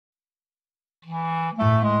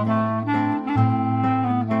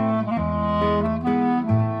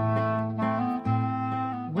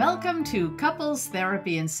Welcome to Couples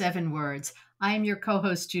Therapy in 7 Words. I am your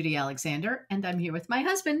co-host, Judy Alexander, and I'm here with my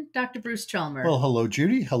husband, Dr. Bruce Chalmers. Well, hello,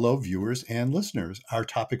 Judy. Hello, viewers and listeners. Our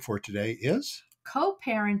topic for today is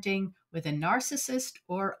co-parenting with a narcissist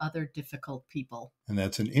or other difficult people. And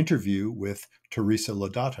that's an interview with Teresa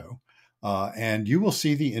Lodato. And you will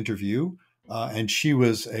see the interview. And she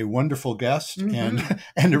was a wonderful guest and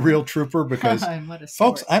a real trooper because,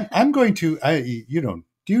 folks, I'm going to,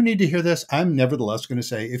 do you need to hear this? I'm nevertheless going to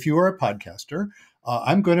say, if you are a podcaster,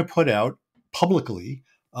 I'm going to put out publicly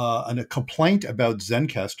a complaint about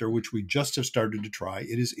Zencastr, which we just have started to try.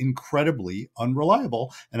 It is incredibly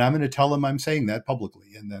unreliable. And I'm going to tell them I'm saying that publicly,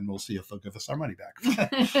 and then we'll see if they'll give us our money back.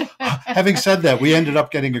 Having said that, we ended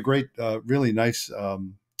up getting a great, really nice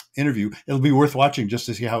interview. It'll be worth watching just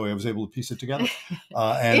to see how I was able to piece it together.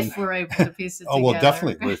 If we're able to piece it together. Oh, well,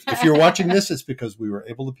 definitely. If you're watching this, it's because we were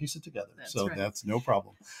able to piece it together. That's no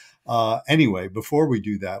problem. Anyway, before we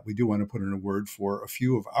do that, we do want to put in a word for a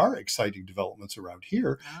few of our exciting developments around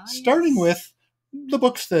here, starting with the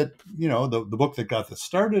books that, the book that got this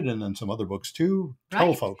started and then some other books too.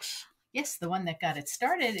 Tell folks. Yes, the one that got it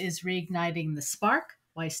started is Reigniting the Spark,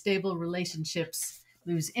 Why Stable Relationships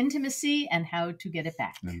Lose Intimacy and How to Get It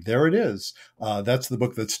Back. And there it is. That's the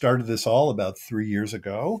book that started this all about 3 years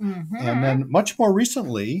ago. And then much more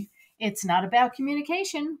recently, It's Not About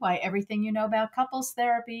Communication, Why Everything You Know About Couples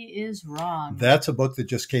Therapy is Wrong. That's a book that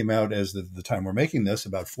just came out as the time we're making this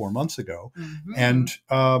about 4 months ago. And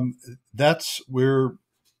we're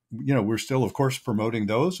still, of course, promoting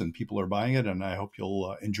those and people are buying it. And I hope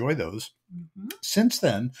you'll enjoy those. Since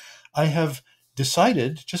then, I have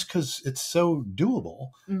decided, just because it's so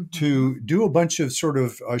doable, to do a bunch of sort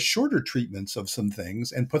of shorter treatments of some things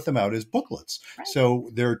and put them out as booklets. Right. So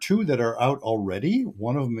there are 2 that are out already.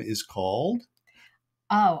 One of them is called...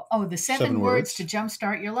 the 7 words to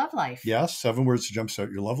Jumpstart Your Love Life. Yes, 7 words to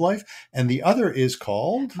Jumpstart Your Love Life. And the other is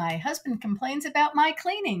called... My Husband Complains About My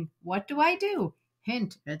Cleaning. What do I do?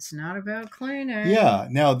 Hint, it's not about cleaning. Yeah.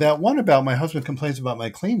 Now, that one about My Husband Complains About My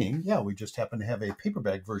Cleaning, we just happen to have a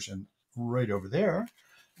paperback version right over there.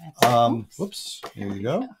 Whoops, here you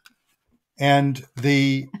go. And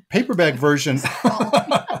the paperback version,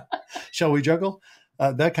 shall we juggle?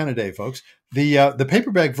 That kind of day, folks. The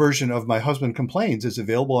paperback version of My Husband Complains is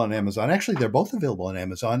available on Amazon. Actually, they're both available on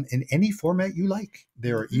Amazon in any format you like.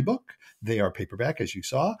 They are ebook. They are paperback, as you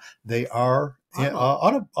saw. They are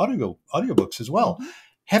audiobooks as well.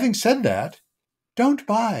 Having said that, don't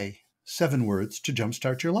buy 7 words to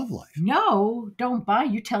Jumpstart Your Love Life. No, don't buy.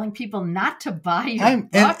 You're telling people not to buy your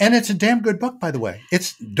book. And it's a damn good book, by the way.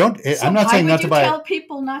 I'm not saying not to buy it. Why would you tell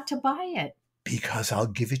people not to buy it? Because I'll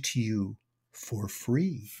give it to you for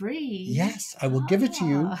free. Free? Yes, I will give it to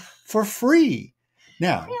you for free.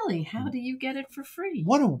 Now, really, how do you get it for free?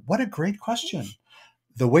 What a great question.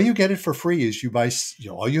 The way you get it for free is you buy.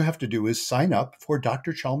 All you have to do is sign up for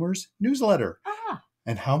Dr. Chalmers' newsletter.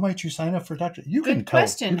 And how might you sign up for Dr.? Good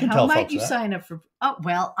question. How might you sign up for? Oh,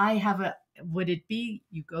 well, I have would it be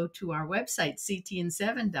you go to our website,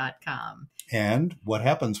 ctn7.com. And what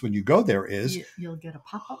happens when you go there is you'll get a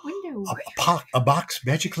pop-up window. A box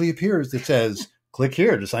magically appears that says, click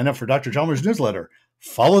here to sign up for Dr. Chalmers' newsletter.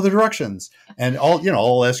 Follow the directions. And all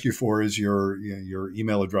I'll ask you for is your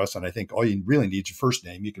email address. And I think all you really need is your first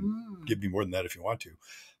name. You can give me more than that if you want to.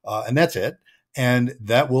 And that's it. And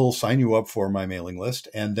that will sign you up for my mailing list.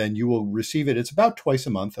 And then you will receive it. It's about twice a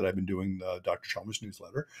month that I've been doing the Dr. Chalmers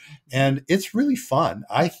newsletter. And it's really fun.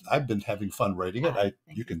 I've been having fun writing it.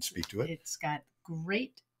 You can speak to it. It's got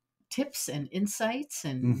great tips and insights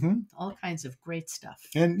and all kinds of great stuff.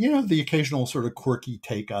 And, the occasional sort of quirky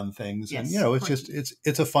take on things. Yes, and,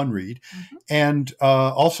 it's a fun read. And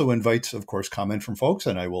also invites, of course, comment from folks.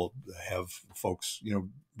 And I will have folks,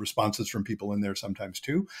 responses from people in there sometimes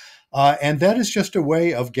too. And that is just a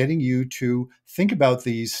way of getting you to think about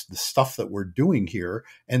the stuff that we're doing here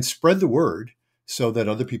and spread the word so that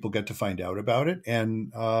other people get to find out about it.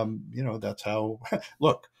 And, that's how,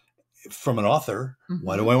 look, from an author,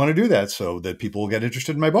 why do I want to do that? So that people will get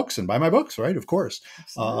interested in my books and buy my books, right? Of course.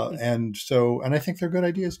 And I think they're good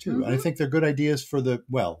ideas too. And I think they're good ideas for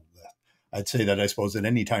I'd say that I suppose at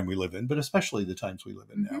any time we live in, but especially the times we live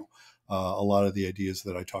in now. A lot of the ideas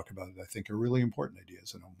that I talk about, I think are really important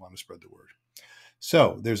ideas and I want to spread the word.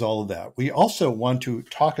 So there's all of that. We also want to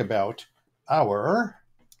talk about our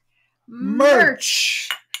merch.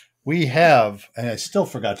 We have, and I still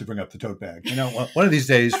forgot to bring up the tote bag. One of these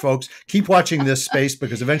days, folks, keep watching this space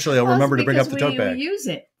because eventually I'll remember to bring up the tote bag. We use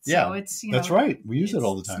it So it's, that's right. We use it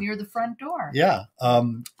all the time. It's near the front door. Yeah.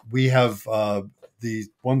 We have the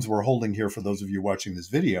ones we're holding here, for those of you watching this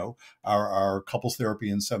video, are our Couples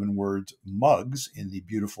Therapy in 7 Words mugs in the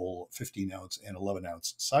beautiful 15-ounce and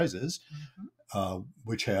 11-ounce sizes,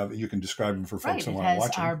 which you can describe them for folks who want to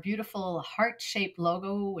watch them. It has our beautiful heart-shaped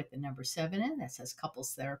logo with the number 7 in that says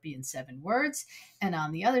Couples Therapy in 7 Words. And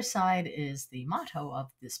on the other side is the motto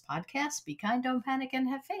of this podcast: be kind, don't panic, and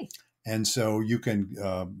have faith. And so you can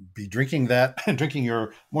be drinking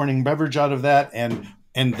your morning beverage out of that.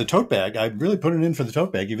 And the tote bag, I really put it in for the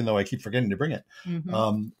tote bag, even though I keep forgetting to bring it.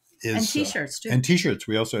 And T-shirts, too. And T-shirts.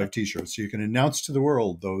 We also have T-shirts. So you can announce to the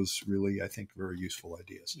world those really, I think, very useful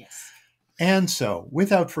ideas. Yes. And so,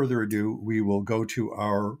 without further ado, we will go to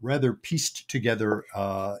our rather pieced together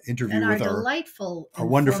interview with our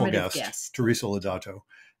wonderful guest, Teresa Lodato.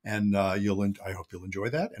 And I hope you'll enjoy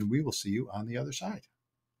that. And we will see you on the other side.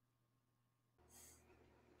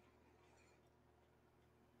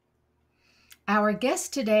 Our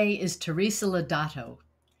guest today is Teresa Lodato.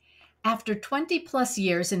 After 20 plus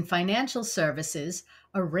years in financial services,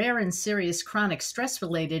 a rare and serious chronic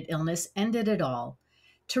stress-related illness ended it all.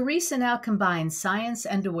 Teresa now combines science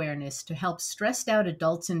and awareness to help stressed out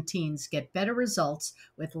adults and teens get better results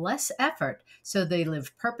with less effort so they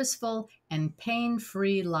live purposeful and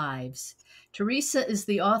pain-free lives. Teresa is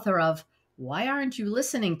the author of Why Aren't You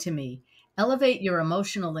Listening to Me? Elevate Your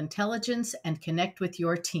Emotional Intelligence and Connect with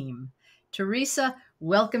Your Team. Teresa,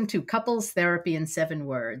 welcome to Couples Therapy in 7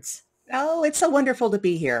 Words. Oh, it's so wonderful to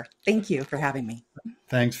be here. Thank you for having me.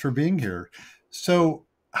 Thanks for being here. So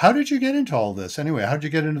how did you get into all this? Anyway, how did you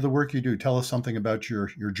get into the work you do? Tell us something about your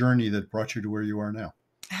journey that brought you to where you are now.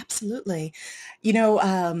 Absolutely.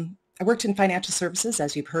 I worked in financial services,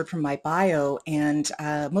 as you've heard from my bio, and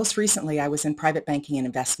most recently I was in private banking and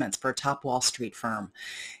investments for a top Wall Street firm.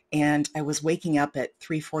 And I was waking up at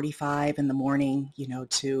 3:45 in the morning,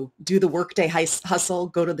 to do the workday hustle,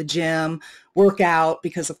 go to the gym, work out,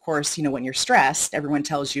 because of course, when you're stressed, everyone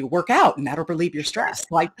tells you work out and that'll relieve your stress.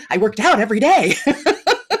 Well, I worked out every day.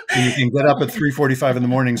 You can get up at 3:45 in the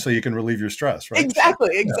morning so you can relieve your stress, right?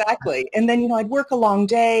 Exactly. And then, I'd work a long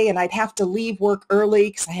day and I'd have to leave work early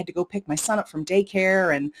because I had to go pick my son up from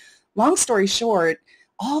daycare. And long story short,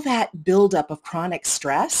 all that buildup of chronic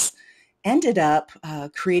stress ended up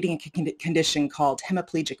creating a condition called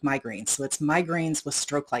hemiplegic migraines. So it's migraines with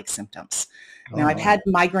stroke-like symptoms. Now, I've had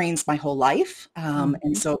migraines my whole life,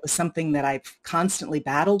 and so it was something that I've constantly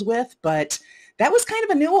battled with, but that was kind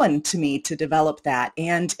of a new one to me to develop that,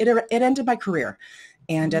 and it ended my career.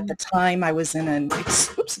 And at the time, I was in an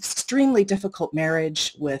extremely difficult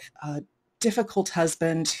marriage with a difficult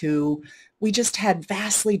husband who we just had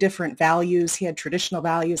vastly different values. He had traditional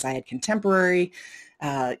values. I had contemporary.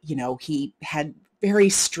 He had very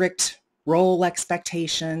strict role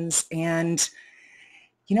expectations. And,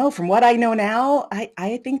 from what I know now,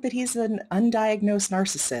 I think that he's an undiagnosed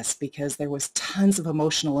narcissist because there was tons of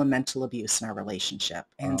emotional and mental abuse in our relationship.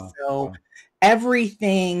 And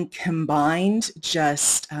everything combined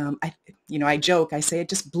just, I joke, I say it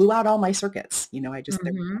just blew out all my circuits. There was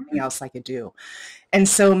nothing else I could do. And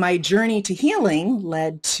so my journey to healing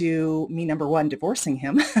led to me, number one, divorcing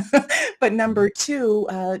him, but number two,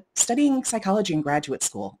 studying psychology in graduate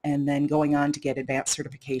school and then going on to get advanced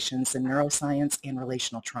certifications in neuroscience and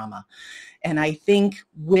relational trauma. And I think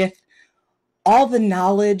with all the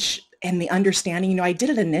knowledge and the understanding, I did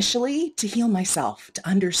it initially to heal myself, to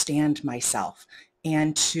understand myself,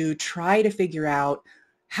 and to try to figure out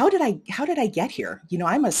how did I get here?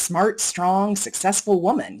 I'm a smart, strong, successful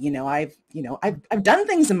woman. I've done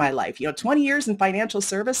things in my life. 20 years in financial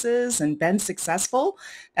services and been successful.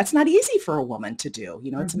 That's not easy for a woman to do.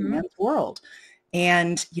 It's a man's world,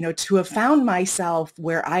 and to have found myself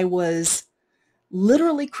where I was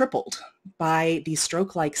literally crippled by these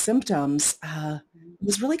stroke-like symptoms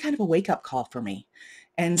was really kind of a wake-up call for me.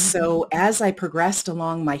 And so as I progressed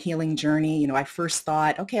along my healing journey, I first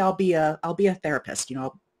thought, okay, I'll be a therapist,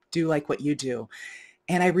 I'll do like what you do.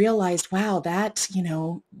 And I realized, wow, I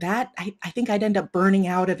think I'd end up burning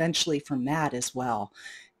out eventually from that as well.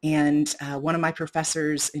 And one of my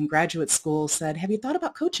professors in graduate school said, have you thought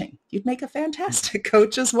about coaching? You'd make a fantastic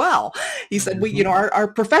coach as well. He said, our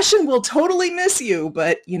profession will totally miss you,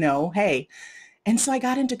 but hey. And so I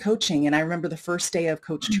got into coaching, and I remember the first day of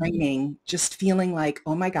coach training just feeling like,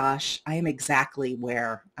 oh my gosh, I am exactly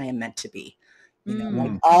where I am meant to be.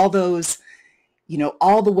 Like all those,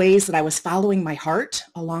 all the ways that I was following my heart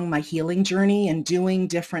along my healing journey and doing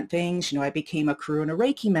different things. I became a crew and a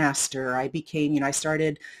Reiki master. I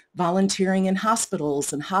started volunteering in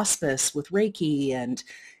hospitals and hospice with Reiki, and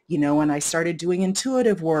and I started doing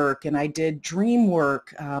intuitive work, and I did dream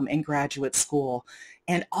work in graduate school.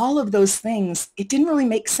 And all of those things, it didn't really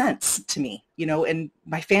make sense to me, and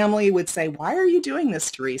my family would say, why are you doing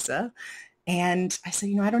this, Teresa? And I said,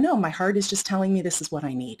 I don't know. My heart is just telling me this is what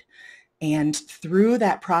I need. And through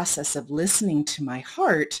that process of listening to my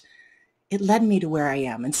heart, it led me to where I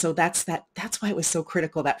am. And so that's why it was so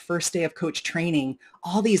critical that first day of coach training,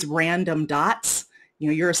 all these random dots,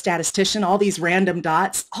 you're a statistician, all these random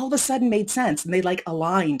dots all of a sudden made sense, and they like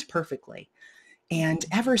aligned perfectly. And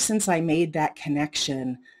ever since I made that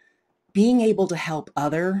connection, being able to help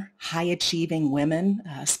other high-achieving women,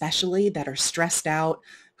 especially that are stressed out,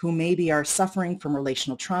 who maybe are suffering from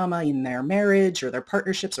relational trauma in their marriage or their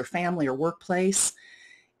partnerships or family or workplace,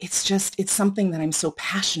 it's something that I'm so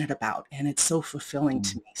passionate about, and it's so fulfilling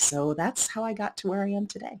to me. So that's how I got to where I am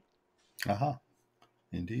today. Uh-huh.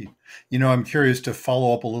 Indeed. I'm curious to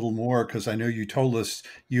follow up a little more, because I know you told us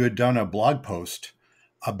you had done a blog post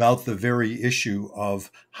about the very issue of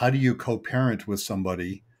how do you co-parent with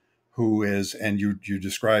somebody who is, and you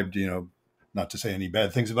described, not to say any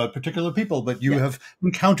bad things about particular people, but you have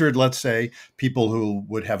encountered, let's say, people who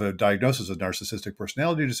would have a diagnosis of narcissistic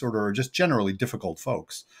personality disorder, or just generally difficult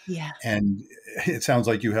folks. Yeah. And it sounds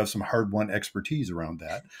like you have some hard-won expertise around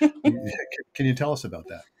that. Can you tell us about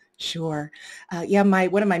that? Sure.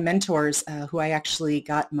 One of my mentors, who I actually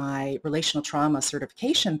got my relational trauma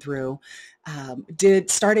certification through,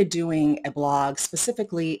 started doing a blog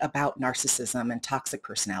specifically about narcissism and toxic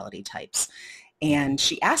personality types. And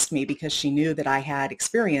she asked me, because she knew that I had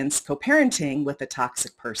experience co-parenting with a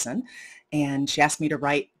toxic person, and she asked me to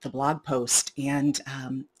write the blog post. And,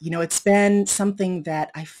 it's been something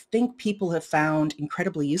that I think people have found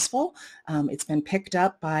incredibly useful. It's been picked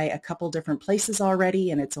up by a couple different places already,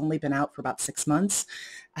 and it's only been out for about 6 months.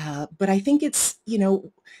 But I think it's,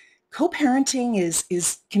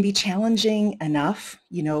 co-parenting can be challenging enough,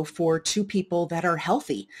 for two people that are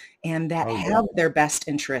healthy and that have their best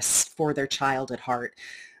interests for their child at heart.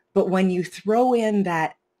 But when you throw in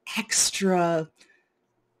that extra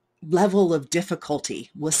level of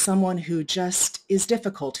difficulty with someone who just is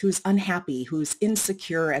difficult, who's unhappy, who's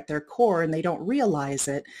insecure at their core, and they don't realize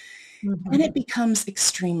it, then it becomes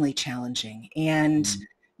extremely challenging. And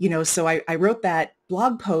so I wrote that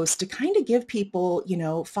blog post to kind of give people,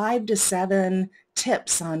 5 to 7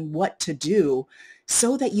 tips on what to do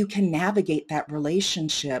so that you can navigate that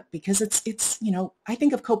relationship, because it's I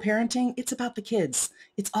think of co-parenting, it's about the kids.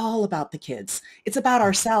 It's all about the kids. It's about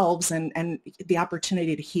ourselves and the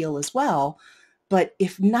opportunity to heal as well. But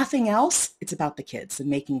if nothing else, it's about the kids and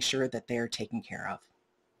making sure that they're taken care of.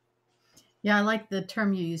 Yeah, I like the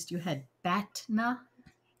term you used. You had BATNA,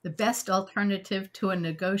 the best alternative to a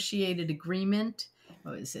negotiated agreement.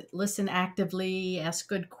 What is it? Listen actively, ask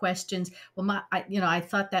good questions. Well, I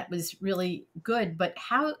thought that was really good, but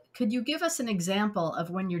how could you give us an example of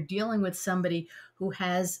when you're dealing with somebody who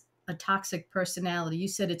has a toxic personality? You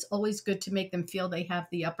said it's always good to make them feel they have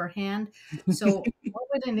the upper hand. So what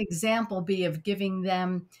would an example be of giving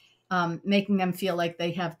them, making them feel like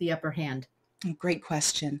they have the upper hand? Great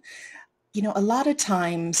question. A lot of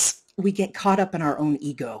times we get caught up in our own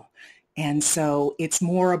ego. And so it's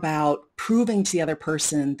more about proving to the other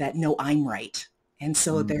person that, no, I'm right. And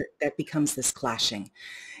so that becomes this clashing.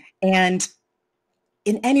 And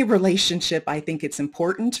in any relationship, I think it's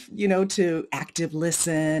important, to active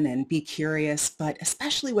listen and be curious, but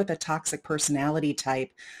especially with a toxic personality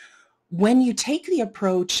type, when you take the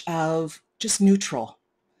approach of just neutral,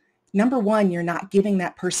 number one, you're not giving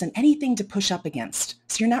that person anything to push up against.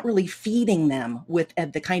 So you're not really feeding them with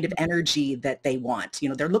the kind of energy that they want.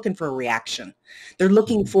 They're looking for a reaction. They're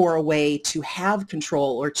looking for a way to have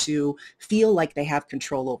control or to feel like they have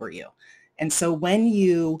control over you. And so when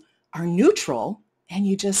you are neutral and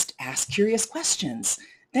you just ask curious questions,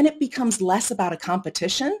 then it becomes less about a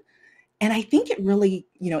competition. And I think it really,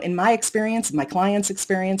 in my experience, my clients'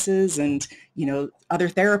 experiences, and, other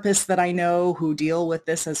therapists that I know who deal with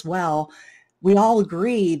this as well, we all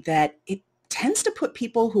agree that it tends to put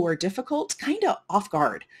people who are difficult kind of off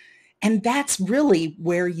guard. And that's really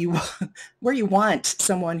where you want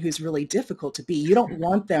someone who's really difficult to be. You don't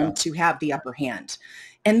want them to have the upper hand.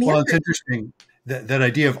 And it's interesting. That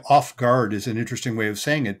idea of off guard is an interesting way of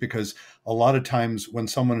saying it, because a lot of times when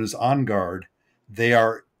someone is on guard, they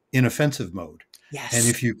are in offensive mode. Yes. And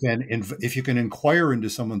if you can inquire into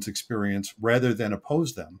someone's experience rather than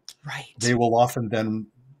oppose them, right, they will often then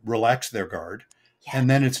relax their guard. Yeah. And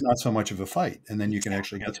then it's not so much of a fight. And then you can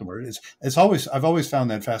actually get somewhere. I've always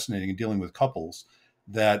found that fascinating in dealing with couples,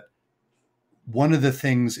 that one of the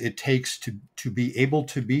things it takes to be able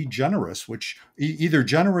to be generous, which either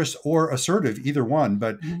generous or assertive, either one,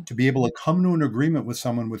 but to be able to come to an agreement with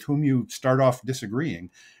someone with whom you start off disagreeing,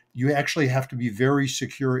 you actually have to be very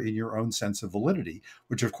secure in your own sense of validity,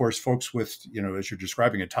 which of course folks with, as you're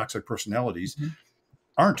describing it, toxic personalities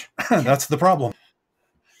aren't. That's the problem.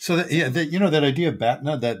 So that idea of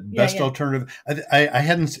BATNA, that best alternative, I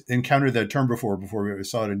hadn't encountered that term before we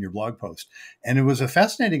saw it in your blog post, and it was a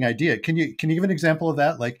fascinating idea. Can you give an example of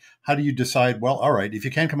that? Like, how do you decide? Well, all right, if you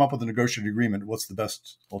can't come up with a negotiated agreement, what's the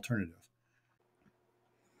best alternative?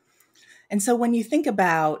 And so when you think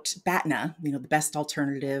about BATNA, the best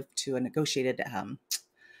alternative to a negotiated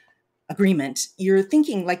agreement, you're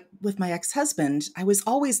thinking, like with my ex-husband, I was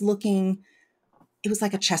always looking. It was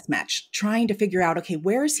like a chess match, trying to figure out, okay,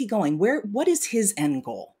 where is he going? What is his end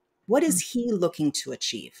goal? What is he looking to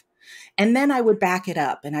achieve? And then I would back it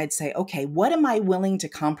up and I'd say, okay, what am I willing to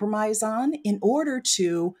compromise on in order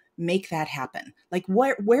to make that happen? Like,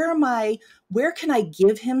 where can I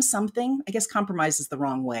give him something? I guess compromise is the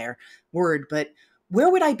wrong word, but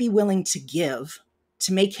where would I be willing to give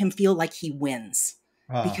to make him feel like he wins?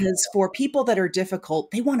 Because for people that are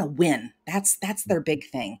difficult, they want to win. That's their big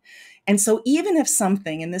thing. And so even if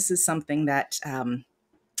something, and this is something that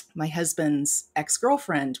my husband's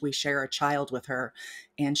ex-girlfriend, we share a child with her,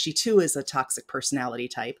 and she too is a toxic personality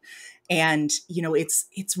type. And,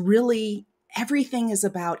 it's really, everything is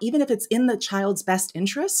about, even if it's in the child's best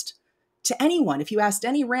interest, to anyone, if you asked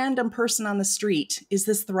any random person on the street, is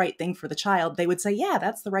this the right thing for the child? They would say, yeah,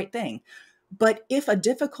 that's the right thing. But if a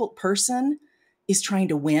difficult person is trying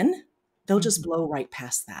to win, they'll just blow right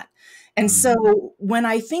past that. And so when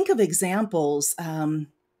I think of examples,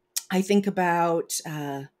 I think about,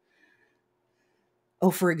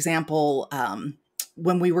 for example,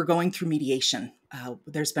 when we were going through mediation,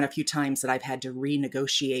 there's been a few times that I've had to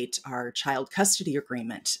renegotiate our child custody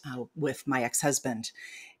agreement with my ex-husband.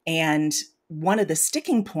 And one of the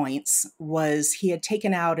sticking points was he had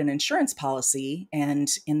taken out an insurance policy, and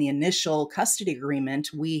in the initial custody agreement,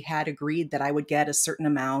 we had agreed that I would get a certain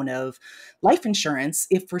amount of life insurance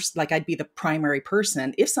I'd be the primary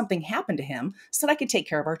person if something happened to him, so that I could take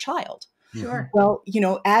care of our child. Sure. Well,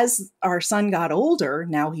 as our son got older,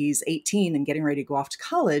 now he's 18 and getting ready to go off to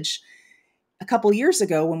college. A couple years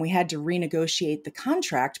ago, when we had to renegotiate the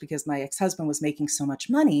contract because my ex-husband was making so much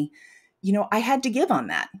money, I had to give on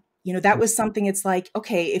that. That was something. It's like,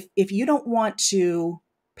 okay, if you don't want to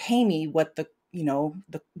pay me what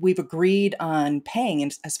we've agreed on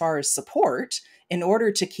paying as far as support in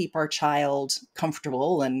order to keep our child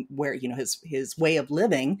comfortable and where, his way of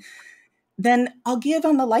living, then I'll give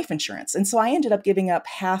on the life insurance. And so I ended up giving up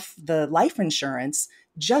half the life insurance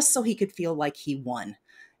just so he could feel like he won.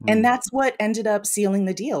 And that's what ended up sealing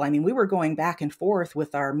the deal. I mean, we were going back and forth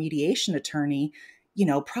with our mediation attorney,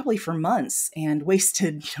 probably for months, and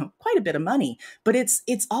wasted, quite a bit of money. But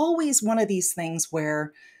it's always one of these things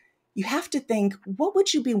where you have to think, what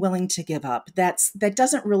would you be willing to give up that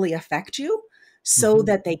doesn't really affect you, so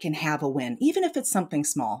that they can have a win, even if it's something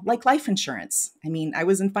small, like life insurance. I mean, I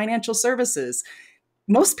was in financial services.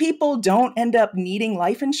 Most people don't end up needing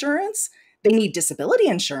life insurance. They need disability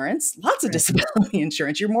insurance, lots of disability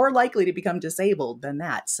insurance. You're more likely to become disabled than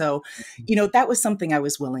that. So, that was something I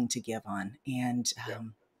was willing to give on. And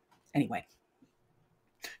anyway.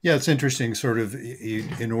 Yeah, it's interesting, sort of,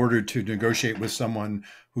 in order to negotiate with someone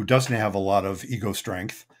who doesn't have a lot of ego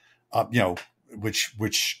strength,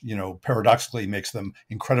 which paradoxically makes them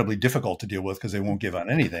incredibly difficult to deal with because they won't give on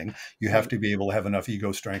anything. You have to be able to have enough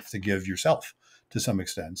ego strength to give yourself to some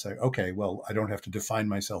extent. Say, okay, well, I don't have to define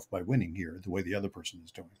myself by winning here the way the other person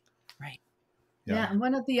is doing. Right. Yeah. And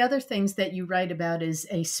one of the other things that you write about is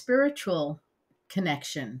a spiritual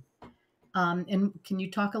connection. And can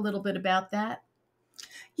you talk a little bit about that?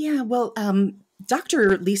 Yeah, well,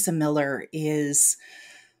 Dr. Lisa Miller is,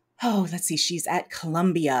 she's at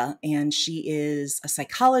Columbia, and she is a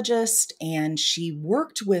psychologist, and she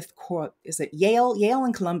worked with, Yale? Yale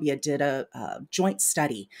and Columbia did a joint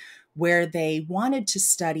study where they wanted to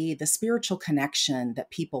study the spiritual connection that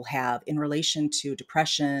people have in relation to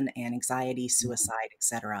depression and anxiety, suicide,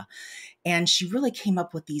 etc. And she really came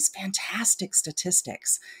up with these fantastic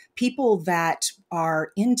statistics. People that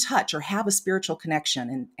are in touch or have a spiritual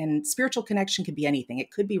connection, and spiritual connection could be anything. It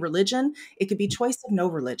could be religion. It could be choice of no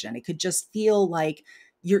religion. It could just feel like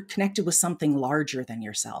you're connected with something larger than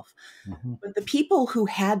yourself. But the people who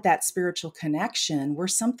had that spiritual connection were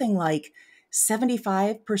something like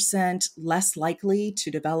 75% less likely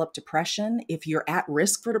to develop depression. If you're at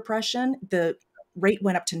risk for depression, the rate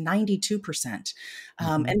went up to 92%.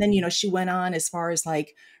 And then, she went on as far as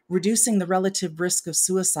like reducing the relative risk of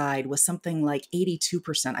suicide was something like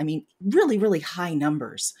 82%. I mean, really, really high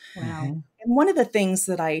numbers. Wow. And one of the things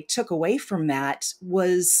that I took away from that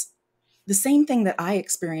was the same thing that I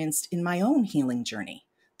experienced in my own healing journey.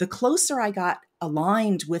 The closer I got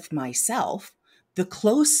aligned with myself, the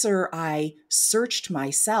closer I searched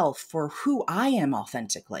myself for who I am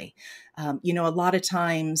authentically. A lot of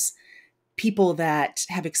times people that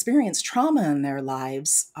have experienced trauma in their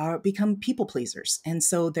lives become people pleasers. And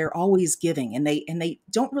so they're always giving, and they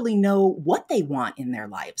don't really know what they want in their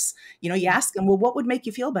lives. You ask them, well, what would make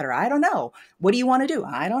you feel better? I don't know. What do you want to do?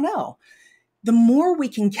 I don't know. The more we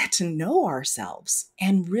can get to know ourselves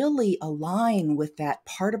and really align with that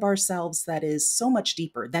part of ourselves that is so much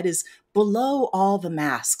deeper, that is below all the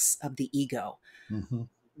masks of the ego.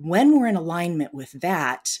 When we're in alignment with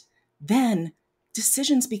that, then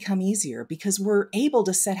decisions become easier because we're able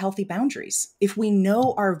to set healthy boundaries. If we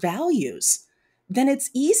know our values, then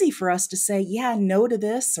it's easy for us to say, yeah, no to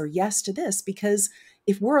this or yes to this, because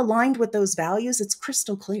if we're aligned with those values, it's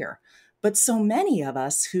crystal clear. But so many of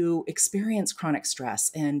us who experience chronic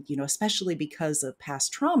stress, and especially because of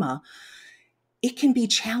past trauma, it can be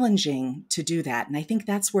challenging to do that. And I think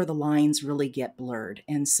that's where the lines really get blurred.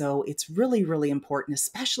 And so it's really, really important,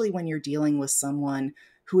 especially when you're dealing with someone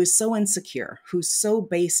who is so insecure, who's so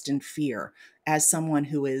based in fear, as someone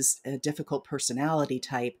who is a difficult personality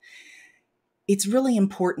type. It's really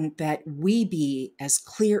important that we be as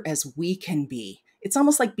clear as we can be. It's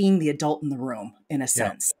almost like being the adult in the room, in a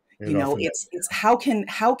sense. It's how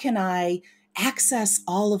can I access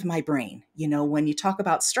all of my brain? When you talk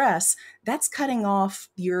about stress, that's cutting off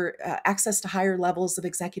your access to higher levels of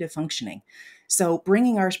executive functioning. So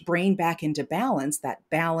bringing our brain back into balance, that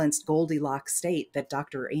balanced Goldilocks state that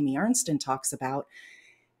Dr. Amy Arnsten talks about,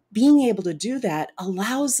 being able to do that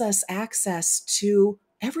allows us access to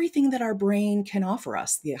everything that our brain can offer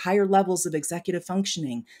us, the higher levels of executive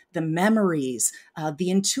functioning, the memories,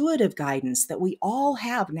 the intuitive guidance that we all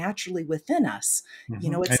have naturally within us.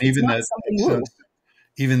 It's not something new.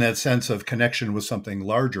 Even that sense of connection with something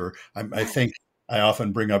larger. I think I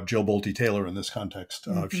often bring up Jill Bolte Taylor in this context.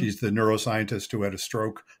 She's the neuroscientist who had a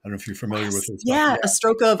stroke. I don't know if you're familiar with her. Yeah, a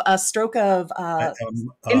stroke of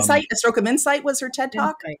insight. A stroke of insight was her TED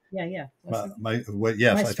talk. Yeah. My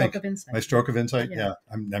stroke of insight. Yeah,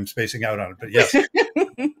 I'm spacing out on it, but yes.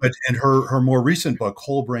 But in her more recent book,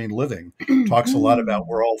 Whole Brain Living, talks a lot about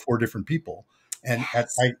we're all four different people. And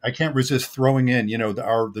I can't resist throwing in,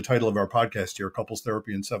 the title of our podcast here, Couples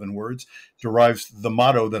Therapy in 7 Words, derives the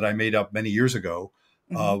motto that I made up many years ago,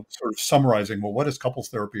 sort of summarizing, well, what is couples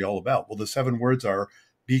therapy all about? Well, the 7 words are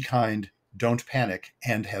be kind, don't panic,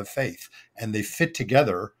 and have faith. And they fit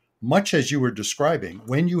together much as you were describing.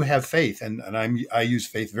 When you have faith, and I use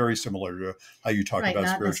faith very similar to how you talk about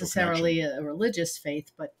spiritual necessarily connection. A religious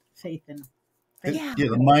faith, but faith in faith.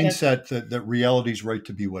 The mindset that reality is right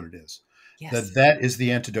to be what it is. Yes. That is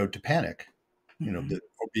the antidote to panic,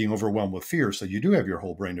 being overwhelmed with fear. So you do have your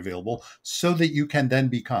whole brain available so that you can then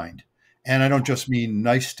be kind. And I don't just mean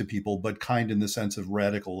nice to people, but kind in the sense of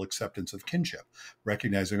radical acceptance of kinship,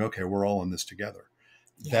 recognizing, okay, we're all in this together.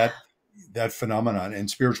 Yeah. That phenomenon and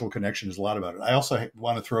spiritual connection is a lot about it. I also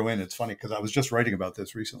want to throw in, it's funny because I was just writing about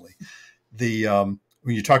this recently. When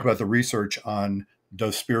you talk about the research on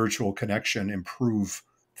does spiritual connection improve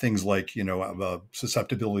things like,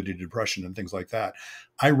 susceptibility to depression and things like that.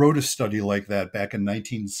 I wrote a study like that back in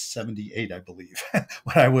 1978, I believe,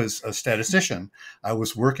 when I was a statistician. I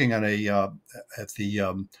was working on at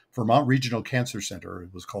the Vermont Regional Cancer Center,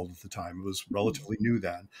 it was called at the time. It was relatively new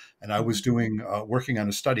then. And I was working on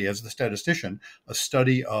a study as the statistician, a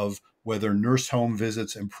study of whether nurse home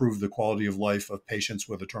visits improve the quality of life of patients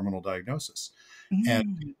with a terminal diagnosis.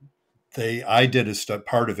 And I did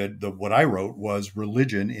part of it. What I wrote was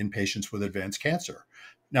religion in patients with advanced cancer.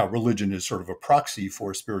 Now, religion is sort of a proxy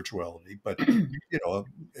for spirituality, but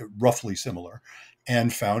roughly similar,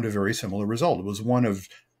 and found a very similar result. It was one of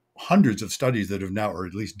hundreds of studies that have now, or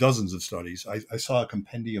at least dozens of studies. I saw a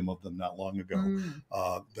compendium of them not long ago.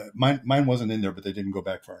 Mine wasn't in there, but they didn't go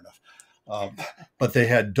back far enough. But they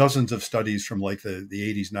had dozens of studies from like the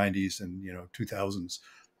 80s, 90s, and 2000s.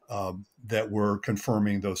 That were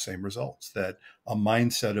confirming those same results, that a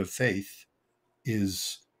mindset of faith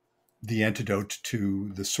is the antidote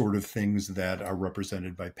to the sort of things that are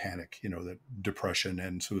represented by panic, that depression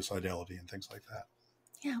and suicidality and things like that.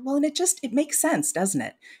 Yeah, well, and it makes sense, doesn't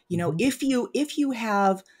it? If you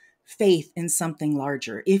have faith in something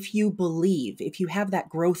larger, if you believe, if you have that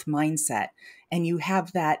growth mindset and you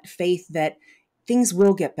have that faith that things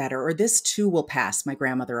will get better, or this too will pass, my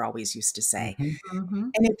grandmother always used to say.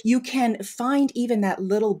 And if you can find even that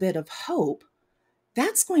little bit of hope,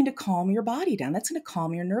 that's going to calm your body down. That's going to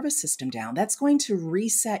calm your nervous system down. That's going to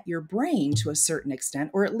reset your brain to a certain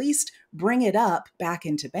extent, or at least bring it up back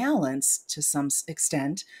into balance to some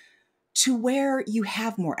extent, to where you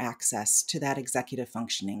have more access to that executive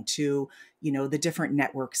functioning, to, the different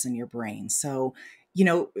networks in your brain. So,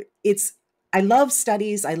 I love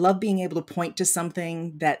studies. I love being able to point to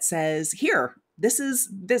something that says, here, this,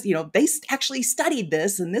 they actually studied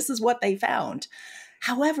this and this is what they found.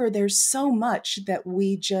 However, there's so much that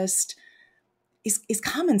we just is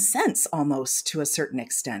common sense almost to a certain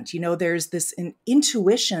extent. There's this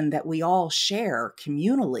intuition that we all share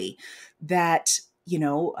communally that,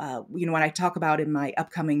 when I talk about in my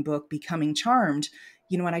upcoming book, Becoming Charmed,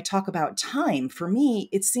 when I talk about time, for me,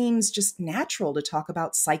 it seems just natural to talk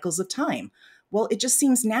about cycles of time. Well, it just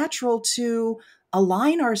seems natural to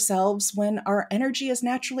align ourselves when our energy is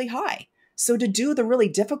naturally high. So to do the really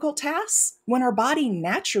difficult tasks when our body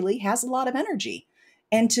naturally has a lot of energy,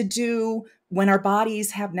 and to do when our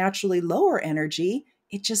bodies have naturally lower energy,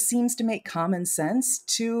 it just seems to make common sense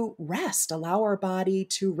to rest, allow our body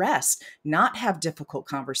to rest, not have difficult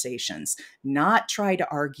conversations, not try to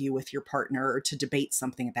argue with your partner or to debate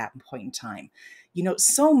something at that point in time.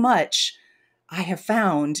 So much I have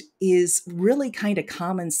found is really kind of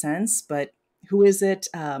common sense, but who is it?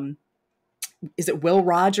 Is it Will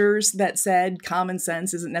Rogers that said common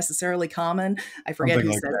sense isn't necessarily common? I forget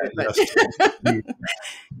who said it. But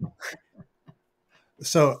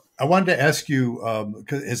So I wanted to ask you,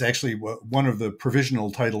 because it's actually one of the provisional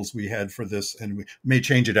titles we had for this, and we may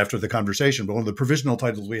change it after the conversation, but one of the provisional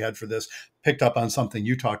titles we had for this picked up on something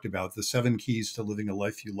you talked about, the 7 keys to living a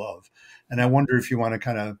life you love. And I wonder if you want to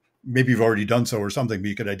kind of, maybe you've already done so or something, but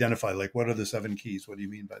you could identify, like, what are the 7 keys? What do you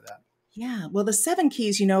mean by that? Yeah, well, the 7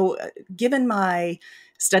 keys, given my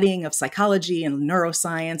studying of psychology and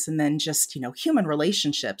neuroscience, and then just, human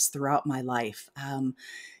relationships throughout my life,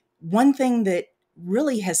 one thing that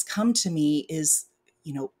really has come to me is,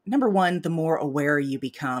 number one, the more aware you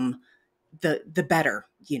become, the better.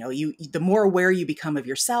 The more aware you become of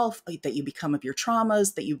yourself, that you become of your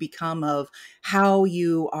traumas, that you become of how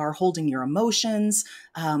you are holding your emotions.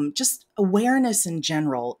 Just awareness in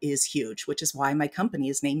general is huge, which is why my company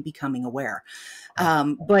is named Becoming Aware.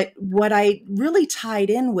 But what I really tied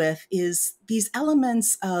in with is these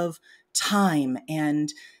elements of time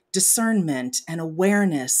and discernment and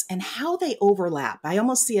awareness and how they overlap. I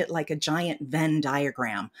almost see it like a giant Venn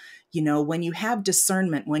diagram. When you have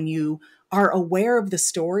discernment, when you are aware of the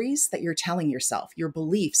stories that you're telling yourself, your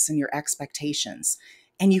beliefs and your expectations,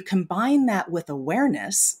 and you combine that with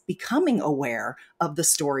awareness, becoming aware of the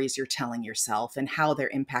stories you're telling yourself and how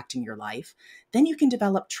they're impacting your life, then you can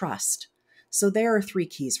develop trust. So there are 3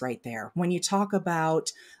 keys right there. When you talk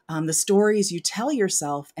about the stories you tell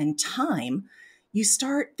yourself and time, you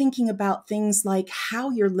start thinking about things like how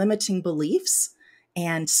your limiting beliefs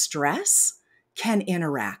and stress can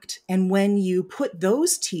interact. And when you put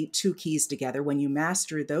those 2 keys together, when you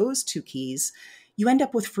master those 2 keys, you end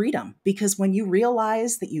up with freedom. Because when you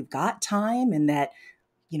realize that you've got time and that,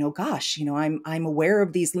 I'm aware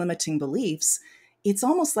of these limiting beliefs, it's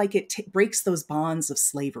almost like it breaks those bonds of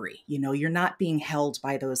slavery. You're not being held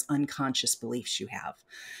by those unconscious beliefs you have.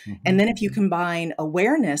 And then if you combine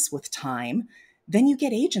awareness with time, then you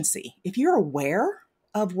get agency. If you're aware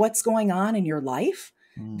of what's going on in your life,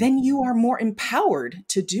 then you are more empowered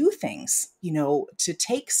to do things, to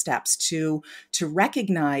take steps, to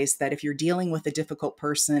recognize that if you're dealing with a difficult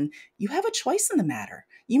person, you have a choice in the matter.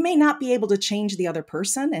 You may not be able to change the other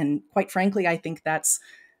person. And quite frankly, I think that's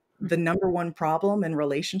the number one problem in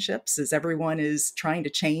relationships, is everyone is trying to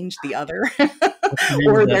change the other.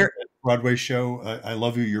 Or their Broadway show, I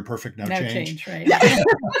Love You, You're Perfect, Now Change. Right? Yeah.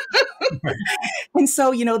 Right. And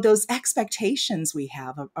so, those expectations we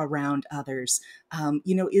have around others,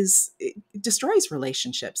 it destroys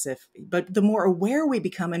relationships. But the more aware we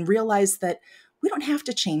become and realize that we don't have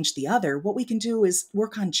to change the other, what we can do is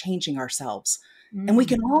work on changing ourselves. And we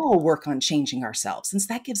can all work on changing ourselves, since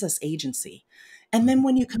that gives us agency. And then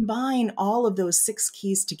when you combine all of those 6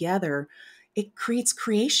 keys together, it creates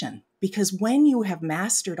creation. Because when you have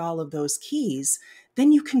mastered all of those keys,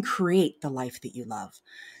 then you can create the life that you love.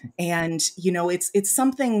 And, it's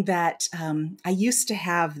something that I used to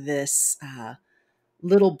have this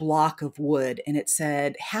little block of wood, and it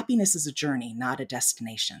said, happiness is a journey, not a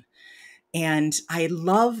destination. And I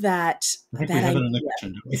love that.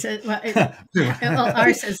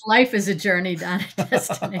 Ours says life is a journey, not a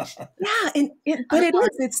destination. Yeah, but it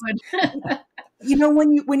is. you know,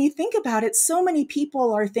 when you think about it, so many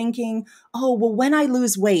people are thinking, oh, well, when I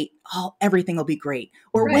lose weight, oh, everything will be great.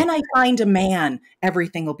 Or Right. when I find a man,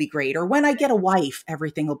 everything will be great. Or when I get a wife,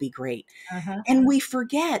 everything will be great. And we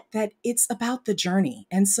forget that it's about the journey.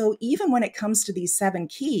 And so even when it comes to these 7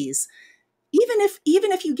 keys, even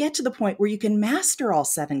if you get to the point where you can master all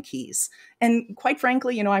 7 keys, and quite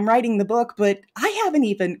frankly, you know, I'm writing the book, but I haven't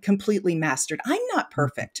even completely mastered. I'm not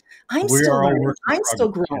perfect. I'm We still are all learning. works in I'm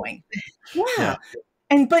still progress. growing. Yeah. Yeah.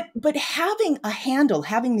 And but having a handle,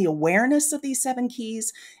 having the awareness of these 7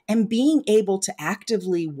 keys and being able to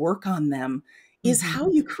actively work on them is how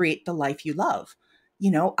you create the life you love. You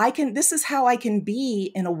know, this is how I can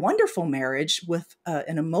be in a wonderful marriage with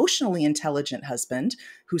an emotionally intelligent husband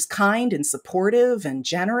who's kind and supportive and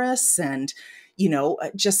generous and, you know,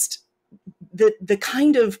 just the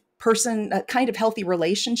kind of person, kind of healthy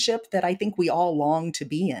relationship that I think we all long to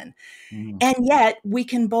be in. And yet we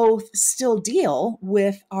can both still deal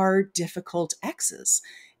with our difficult exes.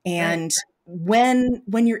 And when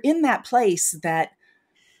you're in that place that,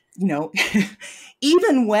 you know,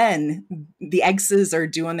 even when the exes are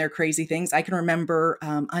doing their crazy things, I can remember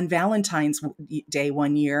on Valentine's Day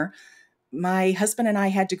one year, my husband and I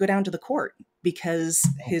had to go down to the court because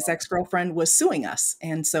his ex-girlfriend was suing us.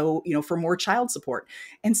 And so, you know, for more child support.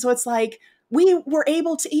 And so it's like, we were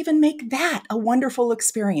able to even make that a wonderful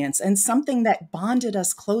experience and something that bonded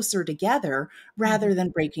us closer together rather than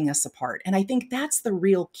breaking us apart. And I think that's the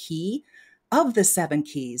real key of the 7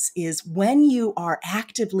 keys, is when you are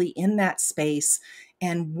actively in that space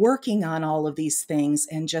and working on all of these things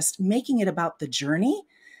and just making it about the journey,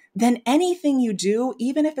 then anything you do,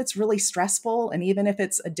 even if it's really stressful and even if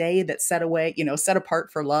it's a day that's set away, you know, set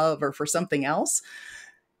apart for love or for something else,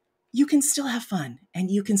 you can still have fun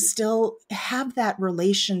and you can still have that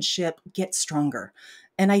relationship get stronger.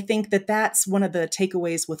 And I think that that's one of the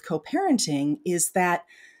takeaways with co-parenting, is that,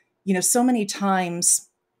 you know, so many times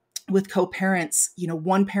with co-parents, you know,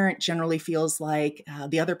 one parent generally feels like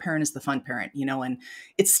the other parent is the fun parent, you know, and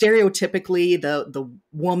it's stereotypically the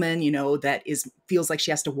woman, you know, that feels like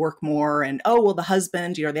she has to work more, and, oh, well, the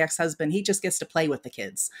husband, you know, the ex-husband, he just gets to play with the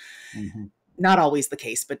kids. Not always the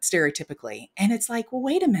case, but stereotypically. And it's like, well,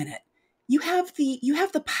 wait a minute. You have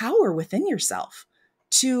the power within yourself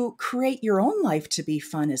to create your own life to be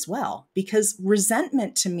fun as well. Because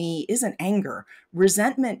resentment to me isn't anger.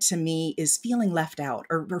 Resentment to me is feeling left out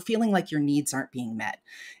or feeling like your needs aren't being met.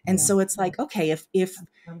 And so it's like, okay, if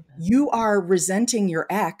you are resenting your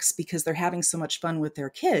ex because they're having so much fun with their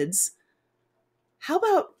kids, how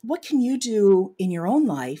about what can you do in your own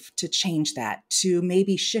life to change that, to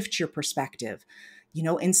maybe shift your perspective? You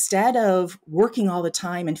know, instead of working all the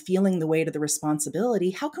time and feeling the weight of the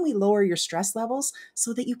responsibility, how can we lower your stress levels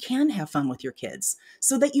so that you can have fun with your kids,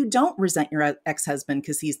 so that you don't resent your ex-husband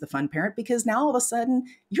because he's the fun parent, because now all of a sudden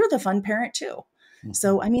you're the fun parent too.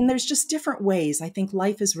 So, I mean, there's just different ways. I think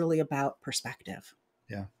life is really about perspective.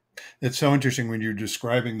 Yeah. It's so interesting when you're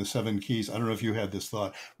describing the 7 keys. I don't know if you had this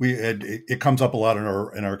thought. It comes up a lot in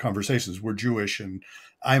our conversations. We're Jewish, and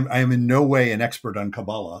I am in no way an expert on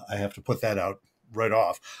Kabbalah. I have to put that out right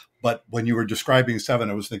off. But when you were describing 7,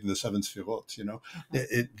 I was thinking the 7 sefirot. You know,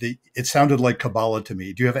 it sounded like Kabbalah to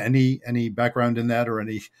me. Do you have any background in that, or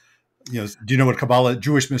any? You know, do you know what Kabbalah,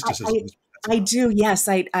 Jewish mysticism is? I do. Yes.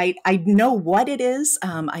 I know what it is.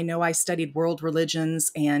 I know I studied world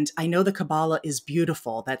religions, and I know the Kabbalah is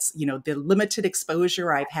beautiful. That's, you know, the limited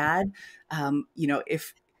exposure I've had. You know,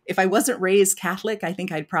 if I wasn't raised Catholic, I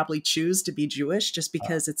think I'd probably choose to be Jewish just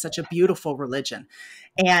because it's such a beautiful religion.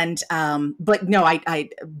 And, but no, I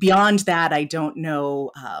beyond that, I don't know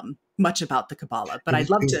much about the Kabbalah, but I'd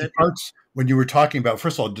love to. Parts when you were talking about,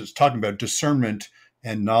 first of all, just talking about discernment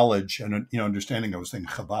and knowledge and, you know, understanding. I was thinking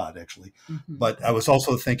Chabad, actually, but I was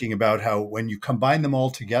also thinking about how when you combine them all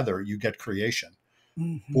together, you get creation.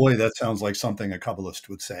 Boy, that sounds like something a Kabbalist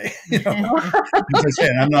would say. You know, as I say,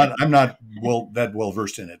 I'm not that well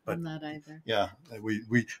versed in it, but I'm not either. Yeah,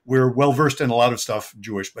 we're well versed in a lot of stuff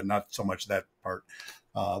Jewish, but not so much that part.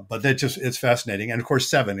 But it's fascinating, and of course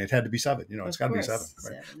 7. It had to be 7. You know, it's got to be 7.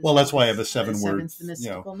 Right? Well, that's why I have a 7 word. Seven's the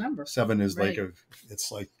mystical number. 7 is like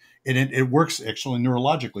it's like. It works actually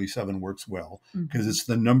neurologically. 7 works well because it's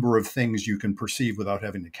the number of things you can perceive without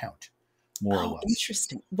having to count, more or less.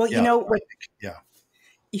 Interesting. Well, you know what?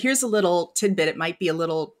 Here's a little tidbit. It might be a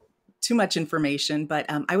little too much information, but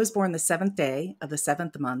I was born the 7th day of the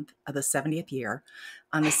 7th month of the 70th year,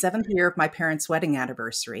 on the 7th year of my parents' wedding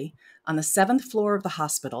anniversary, on the 7th floor of the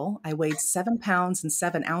hospital. I weighed 7 pounds and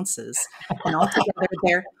 7 ounces, and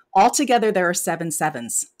altogether there are 7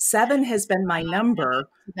 sevens. 7 has been my number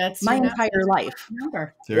my entire life.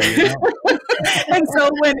 There you go. And so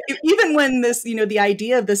even when this, the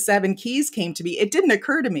idea of the 7 keys came to me, it didn't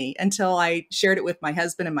occur to me until I shared it with my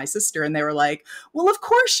husband and my sister. And they were like, well, of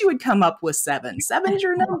course you would come up with 7. 7's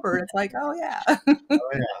your number. It's like, oh, yeah. Oh,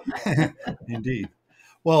 yeah. Indeed.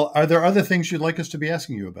 Well, are there other things you'd like us to be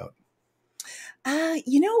asking you about?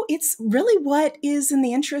 It's really what is in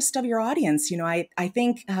the interest of your audience. I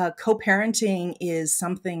think co-parenting is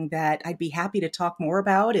something that I'd be happy to talk more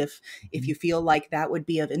about if you feel like that would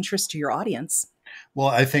be of interest to your audience. Well,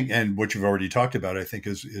 I think, and what you've already talked about, I think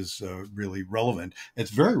is really relevant.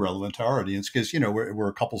 It's very relevant to our audience because, we're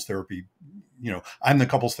a couples therapy. I'm the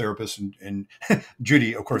couples therapist, and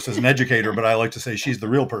Judy, of course, is an educator, but I like to say she's the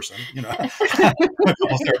real person, I'm a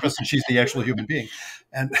couples therapist and she's the actual human being.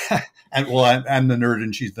 And well, I'm the nerd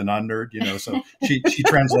and she's the non-nerd, so she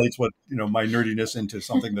translates what, my nerdiness into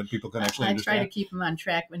something that people can actually understand. I try to keep him on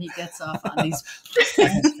track when he gets off on these. I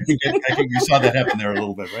think you saw that happen there a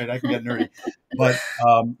little bit, right? I can get nerdy. But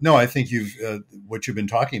no, I think what you've been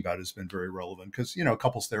talking about has been very relevant because,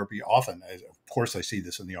 couples therapy often, of course, I see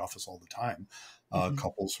this in the office all the time.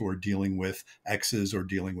 Couples who are dealing with exes or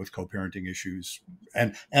dealing with co-parenting issues.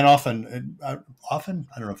 And often, I don't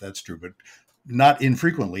know if that's true, but not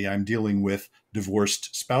infrequently, I'm dealing with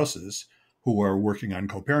divorced spouses who are working on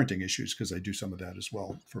co-parenting issues because I do some of that as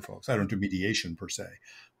well for folks. I don't do mediation per se,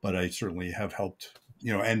 but I certainly have helped,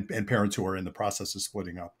 and parents who are in the process of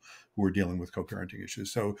splitting up who are dealing with co-parenting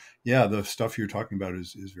issues. So yeah, the stuff you're talking about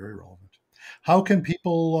is very relevant. How can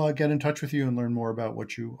people get in touch with you and learn more about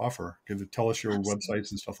what you offer? Tell us your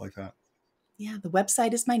websites and stuff like that. Yeah, the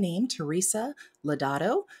website is my name, Teresa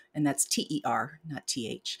Lodato, and that's T-E-R, not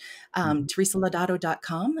T-H,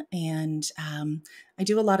 teresalodato.com. And I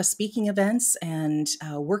do a lot of speaking events and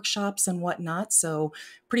workshops and whatnot. So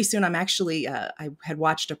pretty soon I'm actually, I had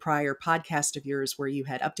watched a prior podcast of yours where you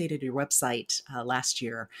had updated your website last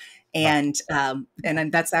year. And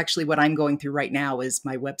that's actually what I'm going through right now is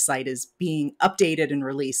my website is being updated and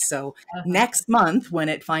released. So next month, when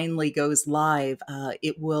it finally goes live,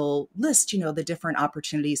 it will list, the different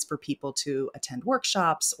opportunities for people to attend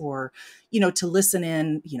workshops or, to listen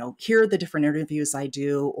in, hear the different interviews I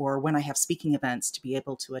do, or when I have speaking events to be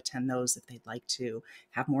able to attend those if they'd like to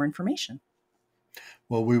have more information.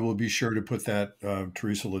 Well, we will be sure to put that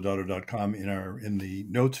teresalodato.com in the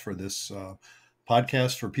notes for this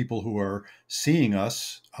podcast for people who are seeing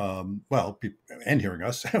us, and hearing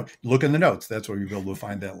us. Look in the notes. That's where you'll be able to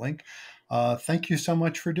find that link. Thank you so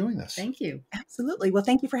much for doing this. Thank you. Absolutely. Well,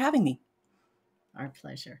 thank you for having me. Our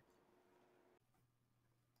pleasure.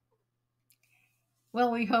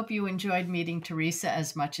 Well, we hope you enjoyed meeting Teresa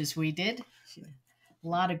as much as we did. She had a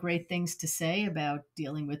lot of great things to say about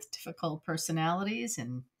dealing with difficult personalities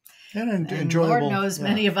and enjoyable. Lord knows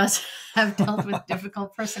many of us have dealt with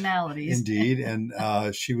difficult personalities. Indeed. And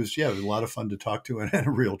she was, it was a lot of fun to talk to and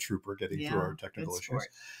a real trooper getting through our technical issues.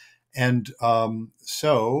 And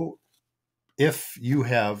so if you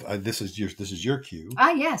have, this is your cue.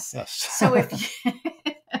 Yes. So if you,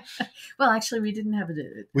 well, actually, we didn't have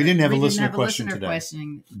a listener question today,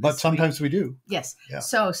 but sometimes we do. Yes. Yeah.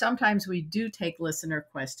 So sometimes we do take listener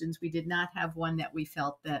questions. We did not have one that we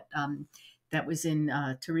felt that that was in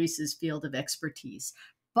Teresa's field of expertise.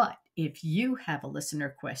 But if you have a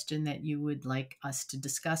listener question that you would like us to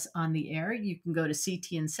discuss on the air, you can go to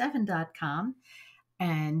ctn7.com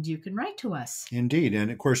and you can write to us. Indeed. And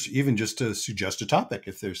of course, even just to suggest a topic,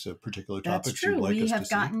 if there's a particular topic you'd like us to see. We have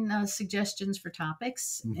gotten suggestions for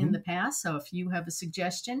topics in the past. So if you have a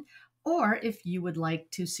suggestion, or if you would like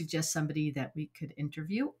to suggest somebody that we could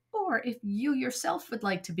interview, or if you yourself would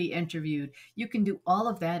like to be interviewed, you can do all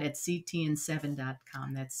of that at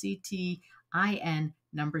ctn7.com. That's CTIN7.com.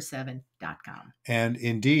 And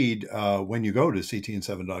indeed, when you go to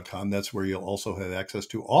ctn7.com, that's where you'll also have access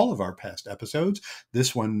to all of our past episodes.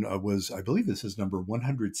 This one I believe this is number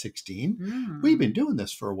 116. We've been doing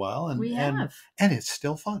this for a while, and it's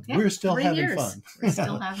still fun. Yeah, we're still having fun. We're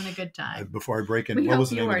still having a good time. Before I break in, what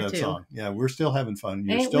was the name of that song? Yeah, we're still having fun.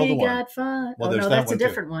 You're Ain't still the one. Got fun. Well, no, that's a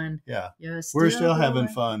different one. Yeah, we're still having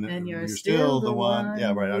fun, and you're still the one.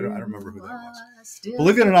 Yeah, right. I don't remember who that was.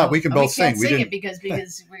 Believe it or not, we can both sing. We didn't because we're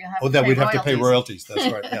gonna have we'd have to pay royalties. That's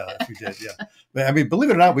right. Yeah, if we did. Yeah. But, I mean, believe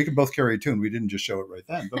it or not, we can both carry a tune. We didn't just show it right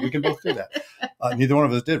then, but we can both do that. Neither one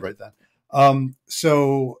of us did right then.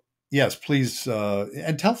 So yes, please,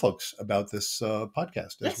 and tell folks about this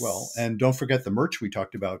podcast as well. And don't forget the merch we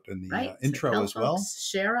talked about in the intro as well.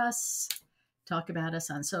 Share us, talk about us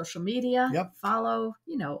on social media, follow,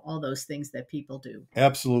 all those things that people do.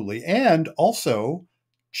 Absolutely. And also,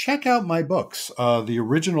 check out my books. The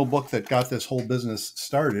original book that got this whole business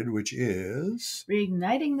started, which is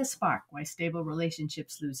Reigniting the Spark, Why Stable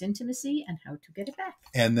Relationships Lose Intimacy and How to Get It Back.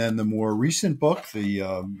 And then the more recent book, the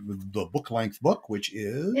book-length book, which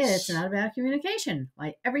is It's Not About Communication,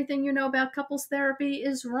 Why Everything You Know About Couples Therapy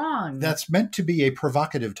is Wrong. That's meant to be a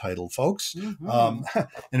provocative title, folks.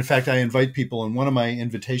 In fact, I invite people in one of my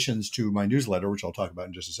invitations to my newsletter, which I'll talk about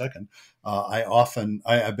in just a second.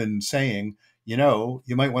 I've been saying, you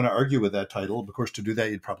might want to argue with that title. Of course, to do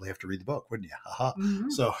that, you'd probably have to read the book, wouldn't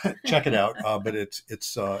you? So check it out. But it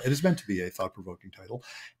is meant to be a thought-provoking title.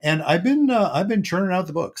 And I've been churning out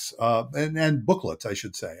the books and booklets, I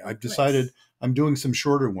should say. I've decided I'm doing some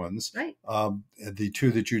shorter ones. Right. The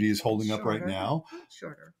two that Judy is holding up right now.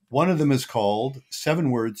 Shorter. One of them is called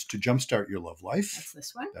 7 Words to Jumpstart Your Love Life. That's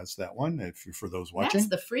this one. That's that one. For those watching,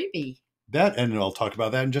 that's the freebie. And I'll talk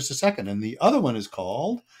about that in just a second. And the other one is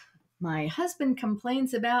called My Husband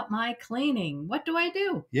Complains About My Cleaning. What do I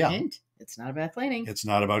do? Yeah. Hint, it's not about cleaning. It's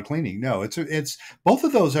not about cleaning. No, it's both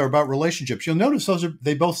of those are about relationships. You'll notice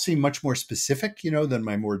they both seem much more specific, than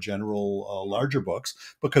my more general, larger books,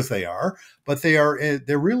 because they are. But they're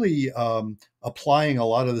really applying a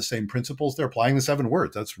lot of the same principles. They're applying the 7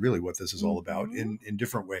 words. That's really what this is all about in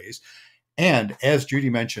different ways. And as Judy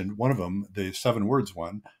mentioned, one of them, the 7 words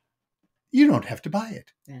one, you don't have to buy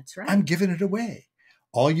it. That's right. I'm giving it away.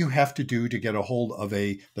 All you have to do to get a hold of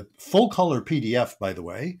the full color PDF, by the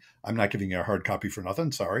way, I'm not giving you a hard copy for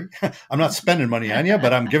nothing. Sorry. I'm not spending money on you,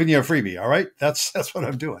 but I'm giving you a freebie. All right. That's what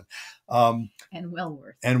I'm doing. And well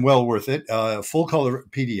worth it. And well worth it. Full color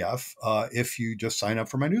PDF. If you just sign up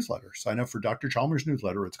for my newsletter, sign up for Dr. Chalmers'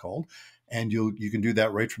 newsletter, it's called. And you can do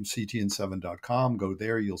that right from ctn7.com. Go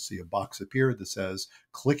there. You'll see a box appear that says,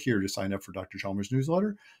 click here to sign up for Dr. Chalmers'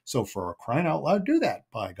 newsletter. So for crying out loud, do that.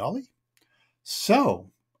 By golly.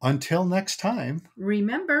 So until next time,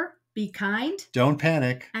 remember, be kind, don't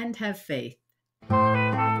panic, and have faith.